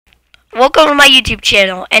welcome to my YouTube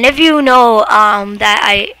channel. And if you know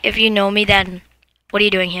if you know me, then what are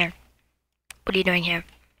you doing here? What are you doing here?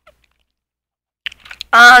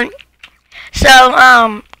 Oh,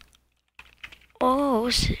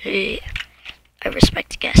 see, I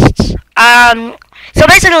respect guests. So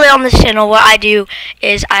basically on this channel, what I do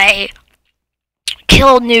is I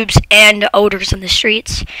kill noobs and odors in the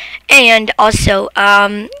streets, and also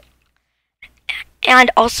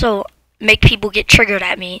make people get triggered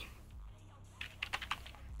at me.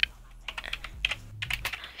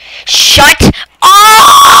 Shut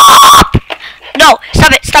up! No,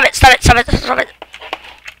 stop it, stop it, stop it, stop it, stop it.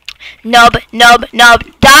 Nub, nub, nub,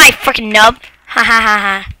 die, freaking nub. Ha ha ha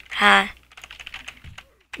ha ha.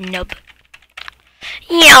 Nub.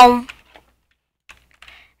 Yow.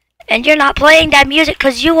 And you're not playing that music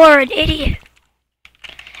because you are an idiot.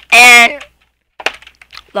 And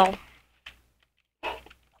lol.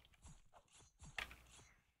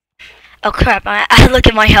 Oh crap! I look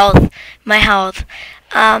at my health. My health.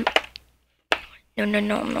 No, no,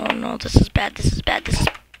 no, no, no. This is bad. This is bad. This is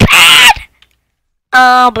bad.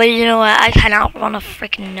 But you know what? I can outrun a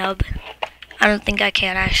freaking nub. I don't think I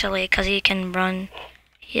can actually, cause he can run.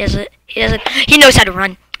 He knows how to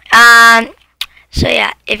run. So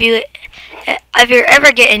yeah, if you're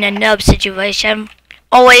ever getting a nub situation,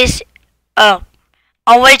 always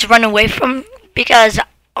run away from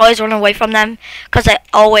them, because I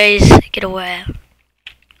always get away.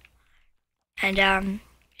 And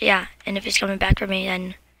yeah, and if he's coming back for me,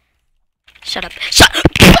 then shut up. Shut up.